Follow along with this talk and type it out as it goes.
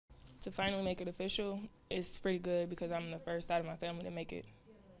To finally make it official, it's pretty good because I'm the first out of my family to make it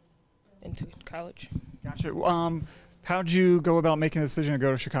into college. Gotcha. How'd you go about making the decision to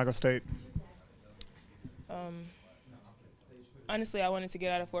go to Chicago State? Um, Honestly, I wanted to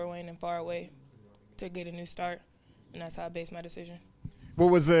get out of Fort Wayne and far away to get a new start, and that's how I based my decision. What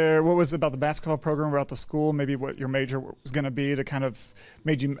was there? What was it about the basketball program, about the school, maybe what your major was going to be to kind of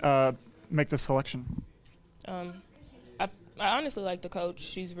made you make this selection? Um, I honestly like the coach.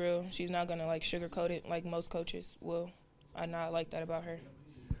 She's real. She's not gonna like sugarcoat it like most coaches will. I not like that about her.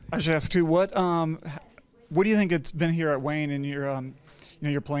 I should ask too. What do you think it's been here at Wayne in your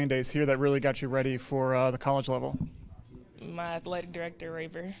your playing days here that really got you ready for the college level? My athletic director,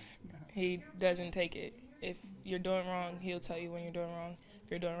 Raver, he doesn't take it. If you're doing wrong, he'll tell you when you're doing wrong.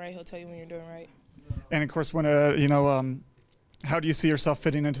 If you're doing right, he'll tell you when you're doing right. And of course, when how do you see yourself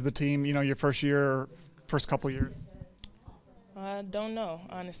fitting into the team? Your first year, first couple years. I don't know,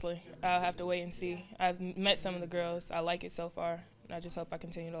 honestly. I'll have to wait and see. I've met some of the girls. I like it so far, and I just hope I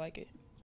continue to like it.